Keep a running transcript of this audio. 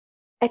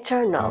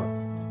Eternal.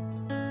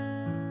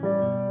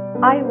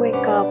 I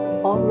wake up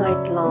all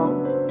night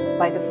long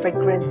by the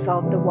fragrance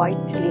of the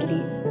white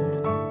lilies.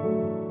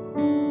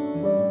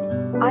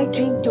 I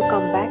dream to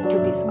come back to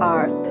this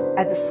earth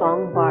as a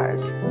songbird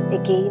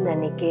again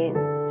and again.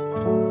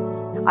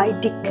 I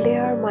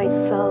declare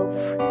myself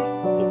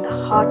in the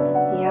hot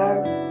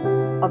air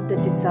of the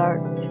desert.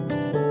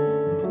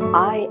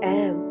 I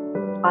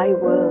am, I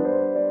will,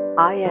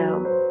 I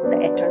am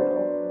the eternal.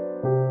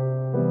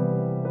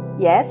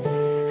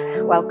 Yes,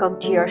 welcome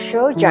to your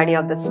show, Journey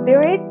of the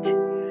Spirit.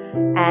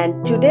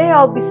 And today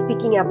I'll be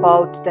speaking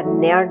about the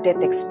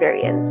near-death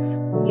experience.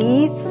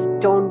 Please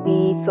don't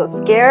be so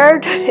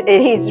scared. It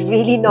is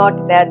really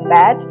not that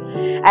bad.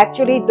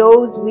 Actually,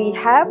 those we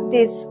have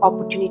this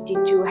opportunity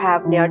to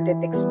have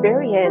near-death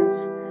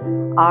experience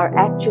are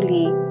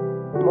actually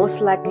most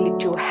likely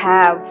to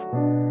have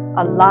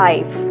a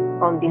life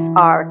on this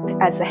earth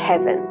as a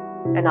heaven.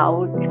 And I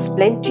will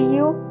explain to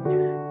you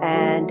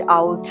and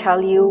I will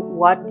tell you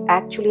what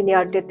actually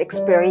near-death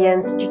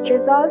experience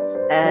teaches us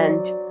and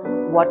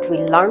what we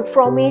learn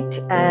from it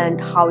and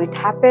how it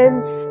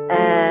happens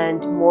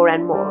and more.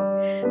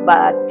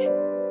 But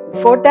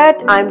for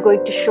that, I'm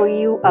going to show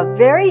you a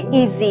very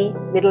easy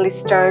Middle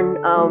Eastern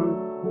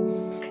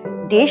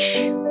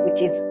dish,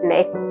 which is an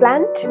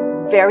eggplant.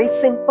 Very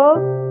simple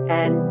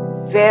and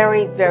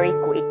very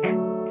quick.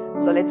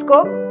 So let's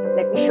go.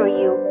 Let me show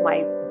you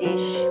my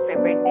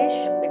favorite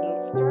dish, Middle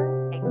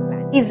Eastern eggplant.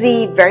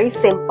 Easy, very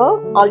simple.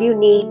 All you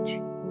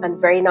need a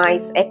very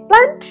nice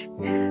eggplant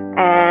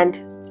and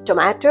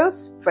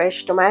tomatoes,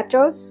 fresh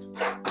tomatoes,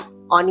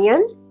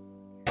 onion,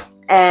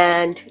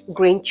 and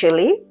green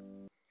chili.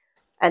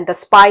 And the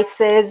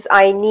spices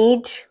I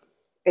need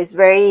is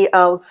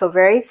also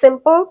very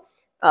simple.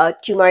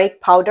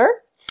 Turmeric powder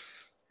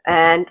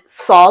and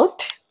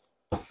salt.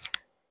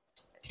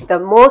 The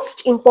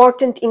most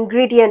important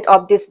ingredient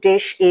of this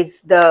dish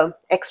is the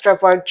extra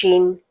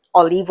virgin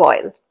olive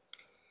oil.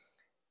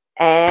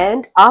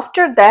 And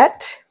after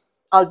that,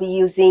 I'll be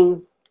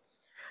using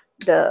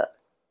the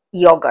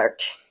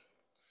yogurt.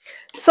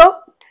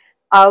 So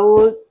I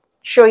will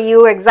show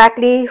you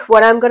exactly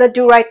what I'm going to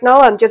do right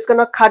now. I'm just going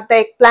to cut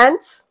the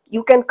eggplants.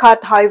 You can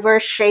cut however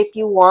shape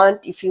you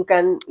want. If you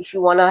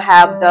want to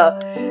have the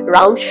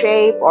round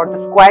shape or the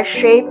square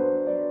shape.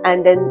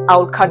 And then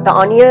I'll cut the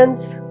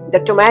onions, the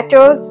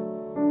tomatoes,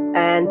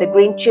 and the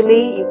green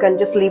chili. You can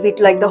just leave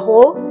it like the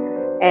whole.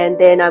 And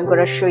then I'm going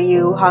to show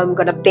you how I'm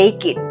going to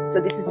bake it. So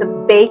this is the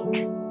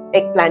baked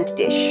eggplant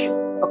dish.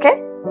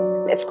 Okay,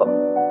 let's go.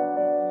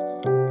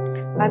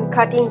 I'm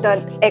cutting the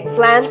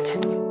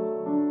eggplant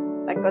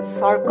like a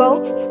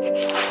circle.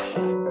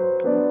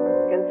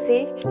 You can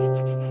see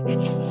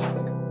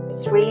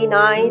it's really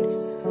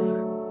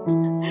nice,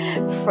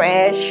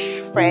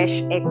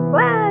 fresh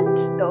eggplant.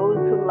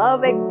 Those who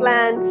love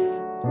eggplants.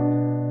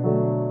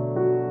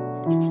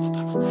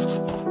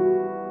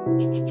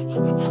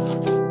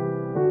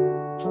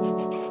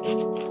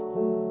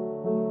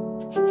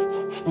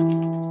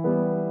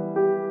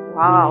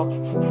 Wow,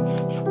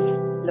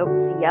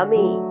 looks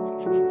yummy,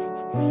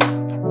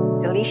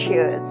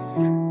 delicious.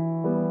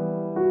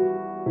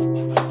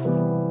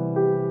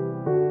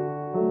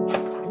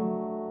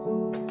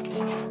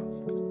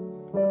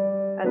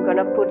 I'm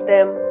gonna put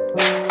them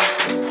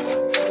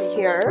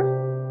here,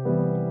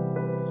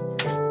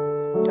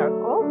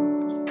 circle.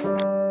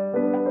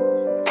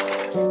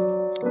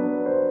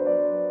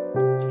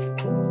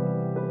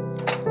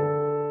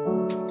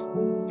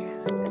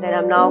 And then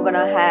I'm now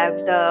gonna have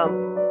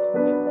the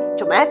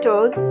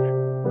tomatoes.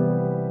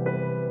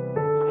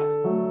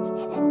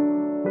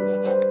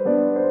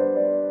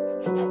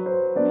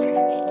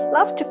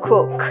 Love to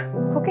cook.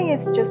 Cooking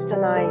is just a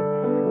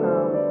nice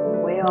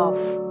way of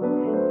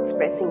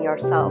expressing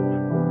yourself.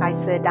 I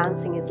say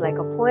dancing is like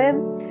a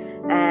poem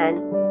and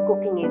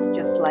cooking is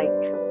just like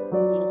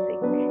music.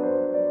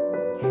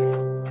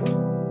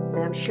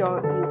 And I'm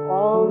sure you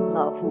all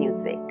love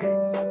music.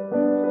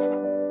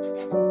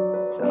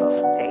 So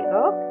there you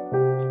go.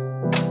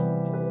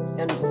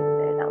 And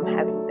then I'm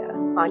having the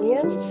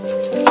onions.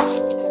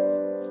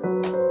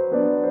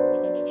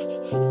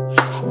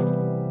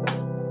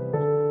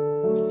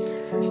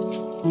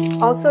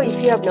 Also,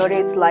 if you have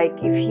noticed, like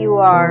if you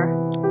are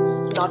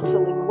not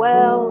feeling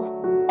well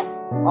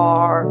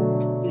or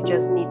you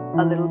just need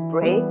a little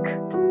break,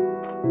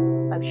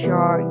 I'm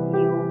sure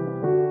you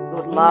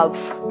would love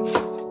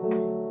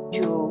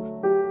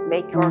to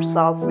make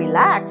yourself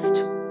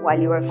relaxed while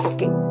you are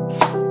cooking.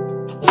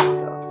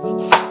 So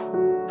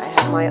I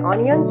have my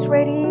onions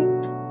ready.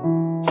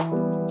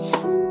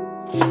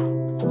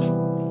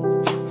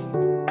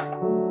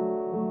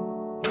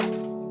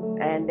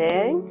 And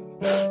then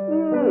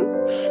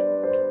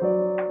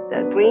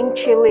the green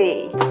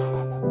chili.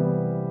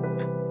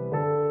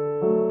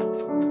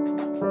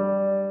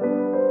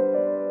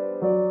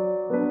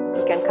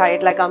 You can cut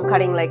it like I'm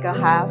cutting like a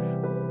half.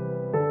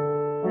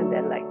 And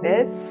then like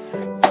this.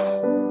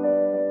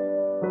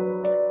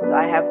 So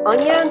I have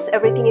onions,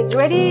 everything is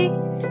ready.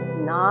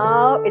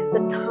 Now is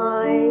the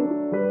time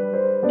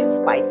to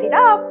spice it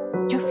up.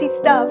 Juicy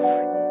stuff.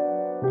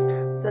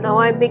 So now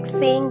I'm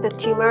mixing the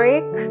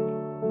turmeric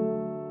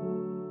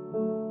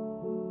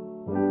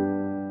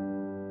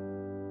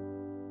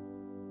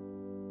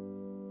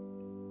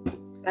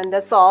and the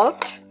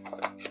salt.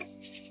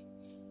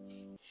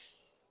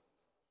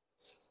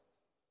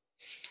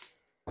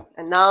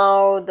 And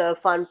now the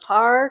fun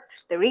part,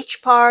 the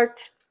rich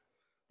part,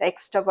 the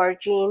extra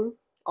virgin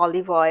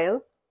olive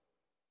oil.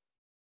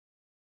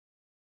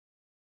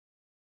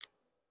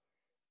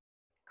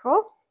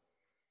 Cool.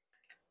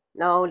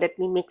 Now let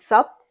me mix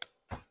up.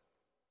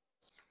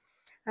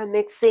 I'm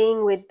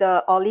mixing with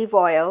the olive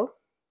oil.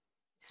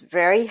 It's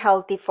very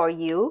healthy for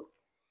you.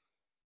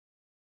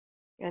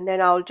 And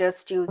then I'll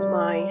just use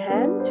my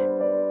hand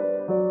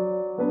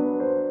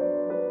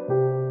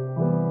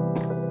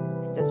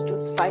just to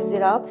spice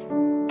it up.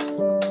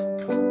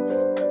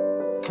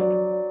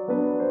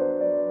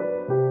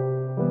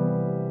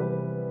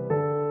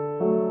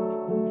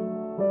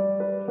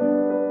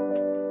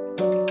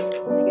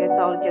 I guess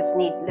I'll just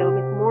need a little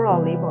bit more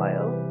olive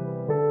oil.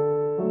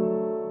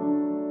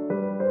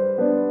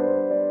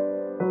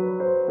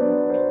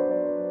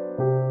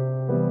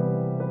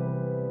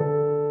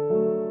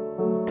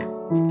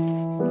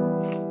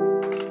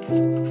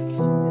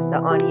 This is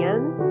the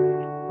onions,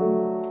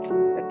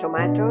 the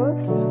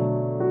tomatoes,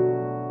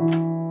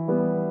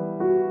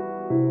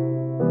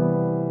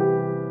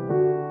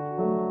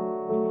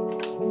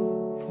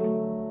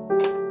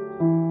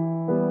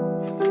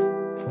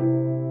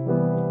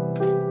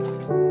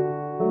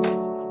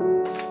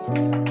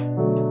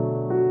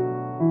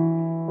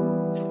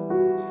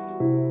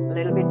 a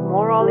little bit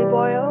more olive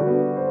oil.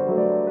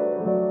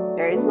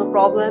 There is no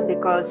problem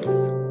because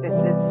this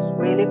is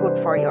really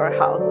good for your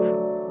health.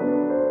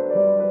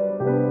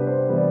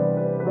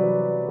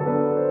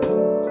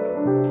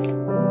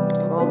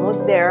 I'm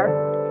almost there.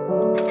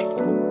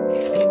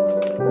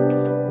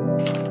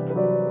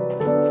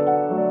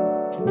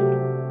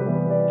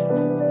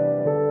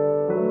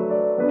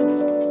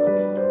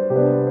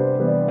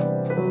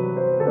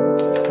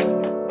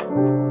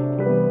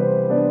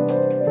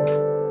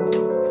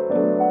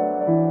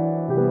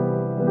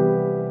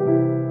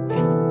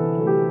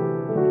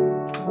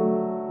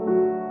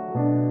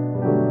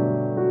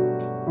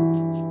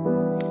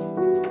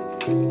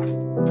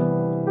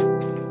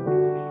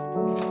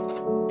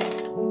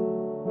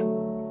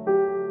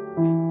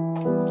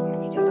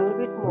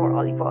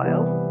 Olive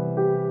oil.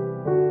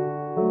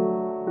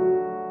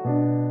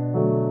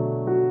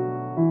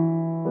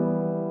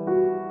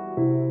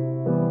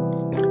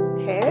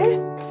 Okay,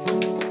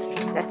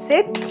 that's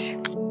it.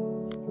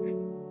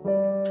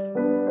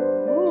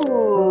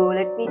 Ooh,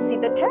 let me see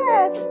the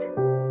test.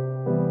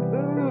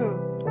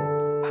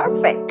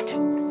 Perfect.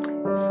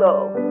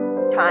 So,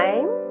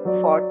 time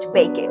to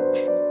bake it.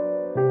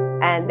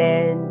 And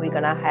then we're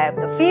gonna have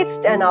the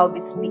feast, and I'll be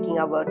speaking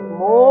about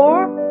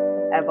more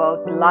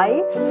about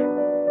life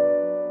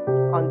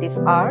on this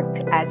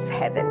earth as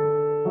heaven.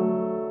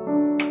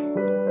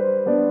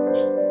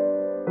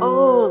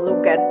 Oh,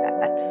 look at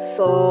that.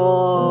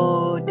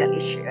 So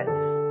delicious.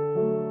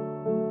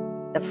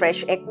 The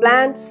fresh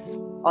eggplants,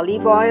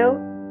 olive oil,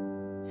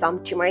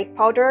 some turmeric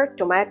powder,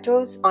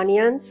 tomatoes,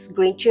 onions,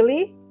 green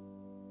chili,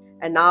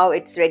 and now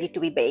it's ready to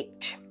be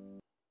baked.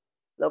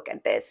 Look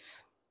at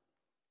this.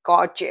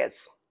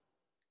 Gorgeous.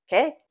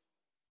 Okay.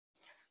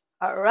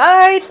 All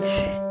right.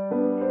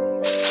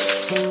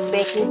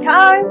 Baking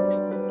time.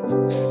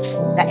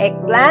 The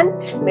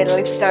eggplant, Middle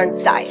Eastern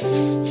style.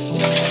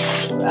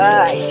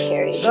 Right,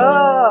 here you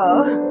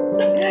go.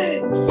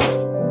 Let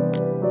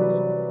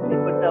me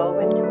put the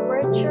oven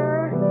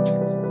temperature.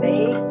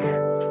 Bake.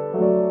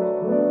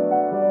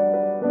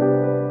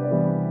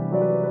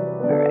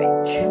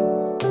 Alright.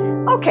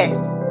 Okay,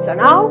 so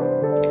now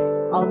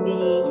I'll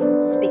be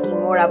speaking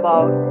more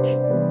about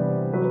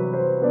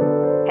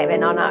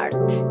heaven on earth.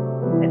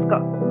 Let's go.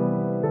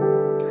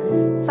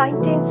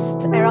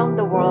 Scientists around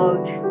the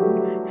world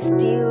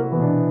still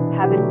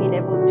haven't been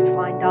able to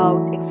find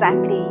out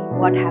exactly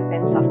what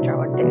happens after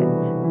our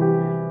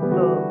death.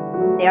 So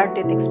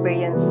near-death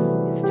experience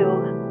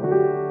still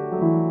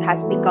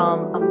has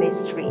become a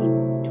mystery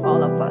to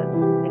all of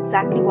us.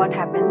 Exactly what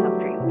happens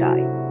after you die,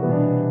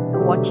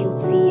 and what you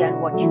see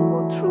and what you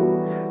go through.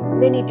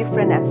 Many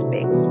different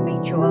aspects,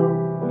 spiritual,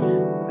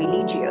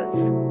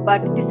 religious.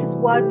 But this is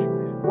what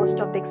most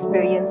of the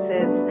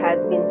experiences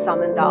has been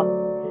summoned up,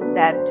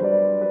 that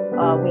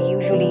we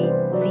usually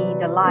see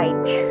the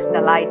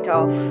light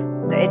of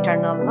the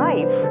eternal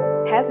life,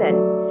 heaven.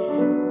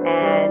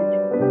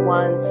 And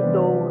once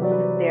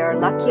they are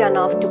lucky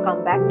enough to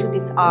come back to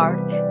this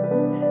earth,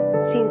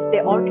 since they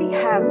already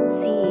have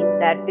seen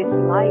that this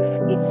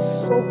life is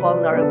so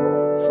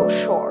vulnerable, so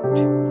short,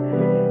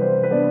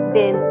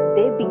 then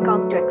they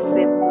become to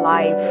accept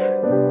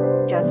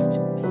life just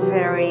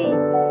very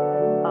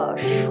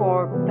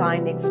short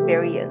time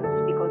experience,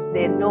 because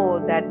they know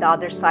that the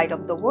other side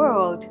of the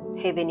world,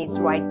 heaven is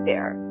right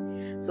there.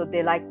 So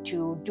they like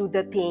to do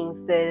the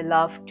things they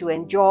love to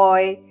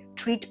enjoy,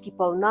 treat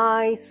people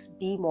nice,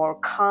 be more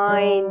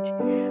kind,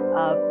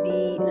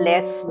 be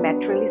less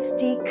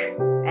materialistic,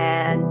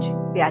 and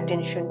pay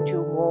attention to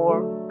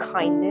more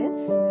kindness,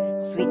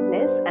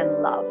 sweetness,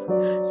 and love.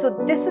 So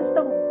this is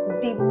the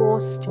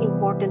most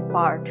important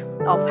part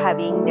of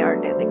having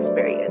near-death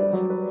experience.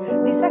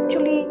 This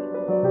actually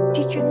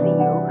teaches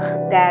you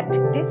that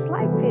this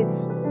life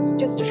is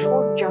just a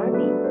short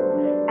journey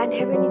and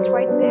heaven is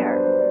right there.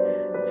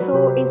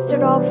 So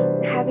instead of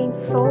having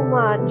so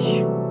much,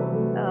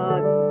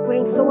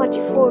 putting so much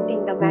effort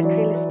in the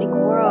materialistic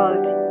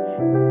world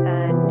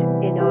and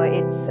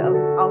its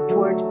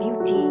outward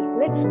beauty,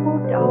 let's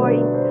put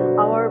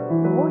our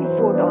more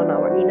effort on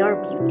our inner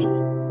beauty,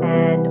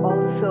 and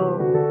also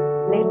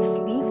let's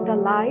live the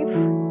life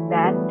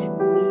that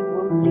we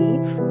will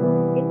live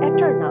in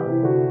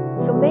eternal.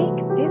 So make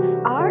this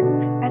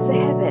earth as a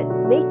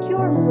heaven. Make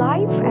your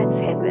life as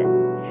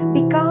heaven.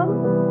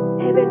 Become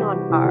heaven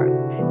on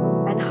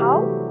earth. And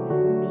how?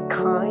 Be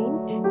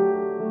kind,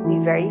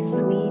 be very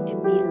sweet,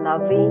 be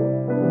loving.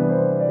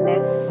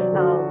 Let's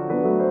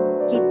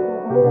keep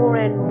more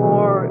and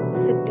more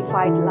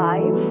simplified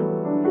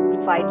life,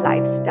 simplified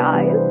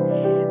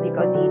lifestyle,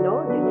 because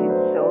this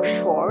is so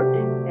short.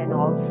 And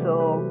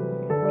also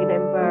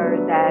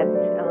remember that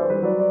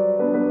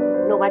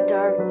no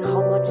matter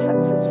how much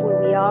successful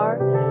we are,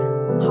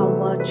 how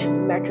much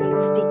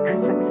materialistic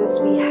success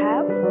we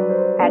have,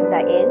 at the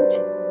end,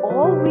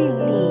 all we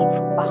leave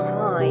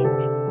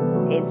behind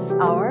is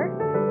our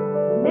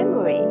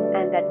memory.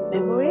 And that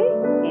memory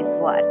is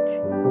what?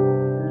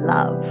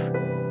 Love.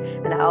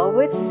 And I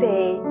always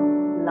say,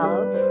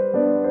 love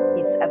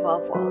is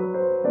above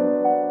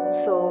all.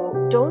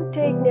 So don't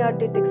take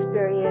near-death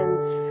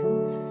experience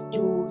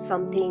to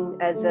something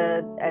as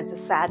a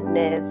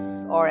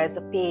sadness or as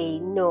a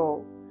pain.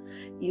 No.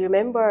 You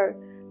remember,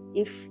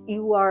 if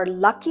you are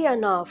lucky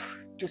enough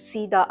to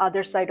see the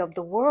other side of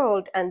the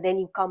world and then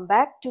you come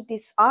back to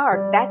this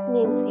earth, that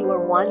means you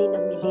are one in a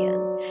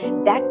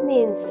million. That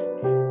means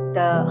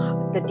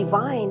the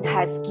divine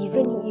has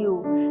given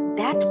you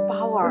that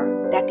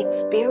power, that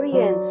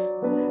experience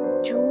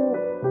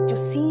to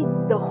see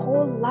the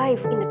whole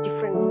life in a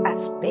different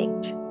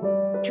aspect,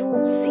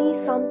 to see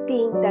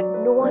something that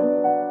no one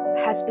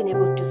has been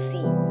able to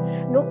see,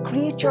 no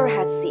creature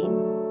has seen.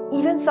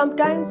 Even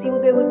sometimes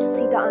you'll be able to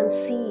see the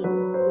unseen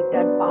with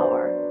that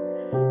power.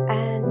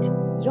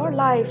 And your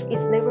life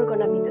is never going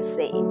to be the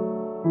same,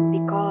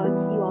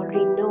 because you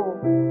already know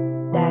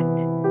that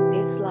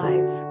this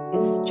life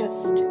is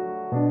just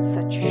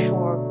such a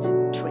short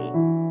trip.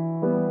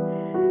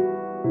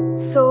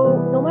 So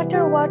no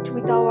matter what,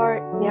 with our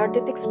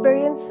near-death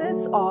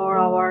experiences or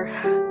our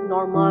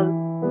normal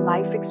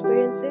life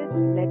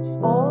experiences, let's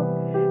all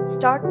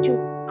start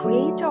to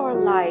create our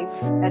life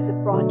as a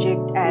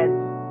project, as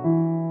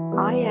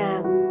I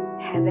am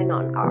heaven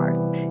on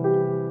earth.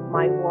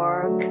 My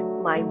work,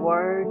 my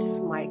words,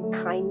 my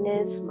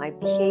kindness, my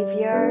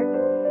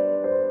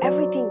behavior,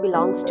 everything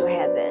belongs to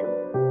heaven.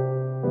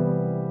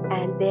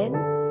 And then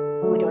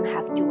we don't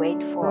have to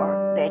wait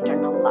for the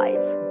eternal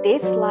life.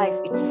 This life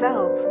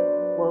itself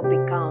will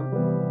become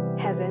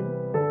heaven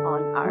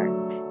on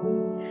earth.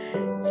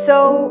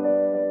 So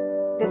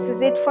this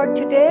is it for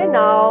today.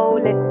 Now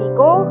let me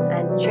go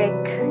and check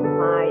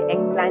my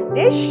eggplant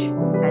dish,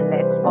 and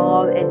let's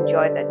all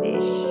enjoy the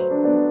dish.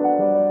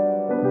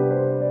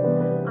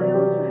 I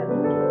also have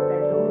noticed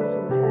that those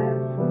who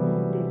have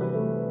this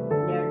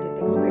near-death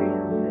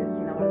experiences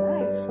in our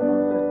life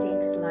also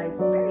takes life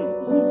very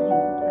easy.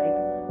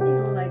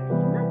 Like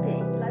it's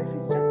nothing. Life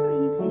is just so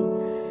easy.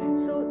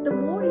 So the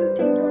more you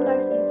take your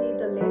life easy,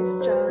 the less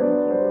chance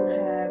you will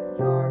have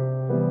your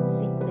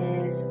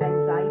sickness,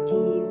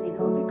 anxieties,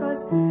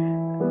 because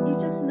you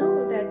just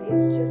know that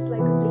it's just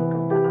like a blink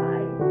of the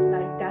eye,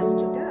 like dust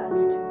to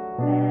dust.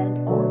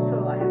 And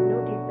also I have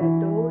noticed that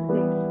those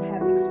that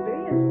have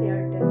experienced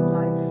their death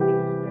life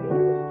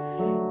experience,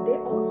 they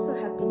also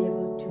have been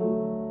able to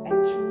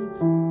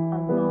achieve a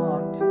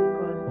lot,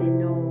 because they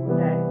know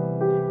that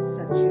this is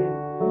such a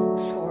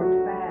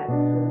short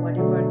path. So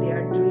whatever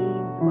their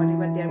dreams,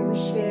 whatever their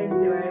wishes,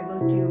 they were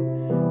able to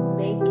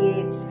make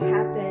it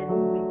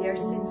happen with their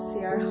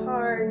sincere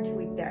heart,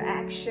 with their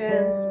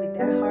actions, with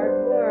their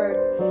hard work.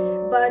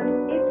 But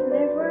it's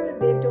never,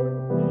 they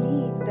don't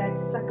believe that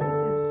success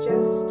is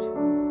just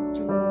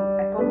to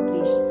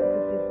accomplish.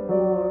 Success is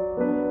more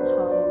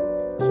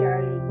how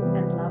caring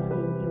and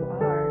loving you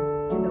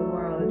are to the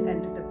world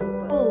and to the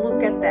people. Oh,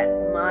 look at that.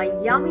 My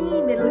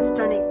yummy Middle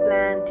Eastern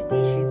eggplant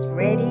dish is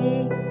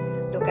ready.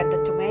 Look at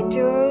the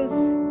tomatoes,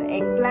 the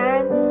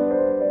eggplants,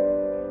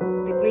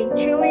 the green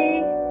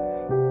chili,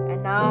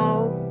 and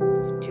now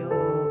to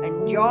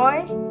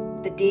enjoy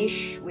the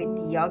dish with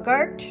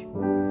yogurt.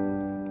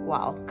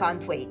 Wow,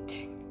 can't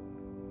wait.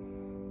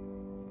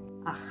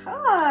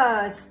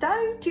 Aha! It's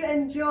time to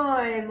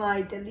enjoy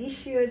my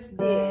delicious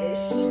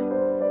dish.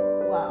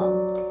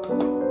 Wow.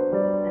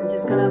 I'm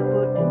just gonna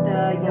put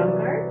the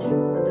yogurt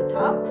on the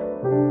top.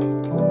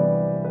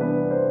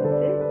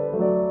 See?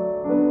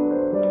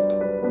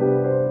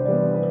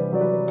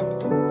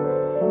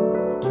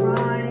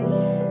 Try.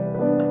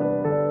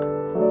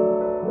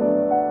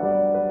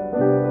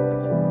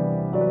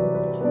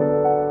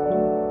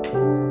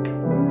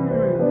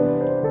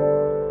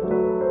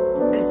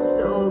 It's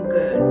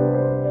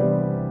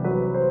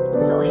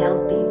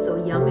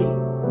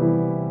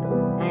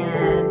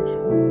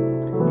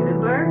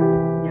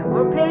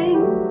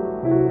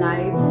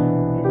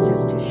life is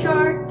just too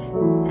short,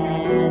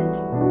 and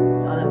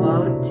it's all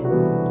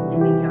about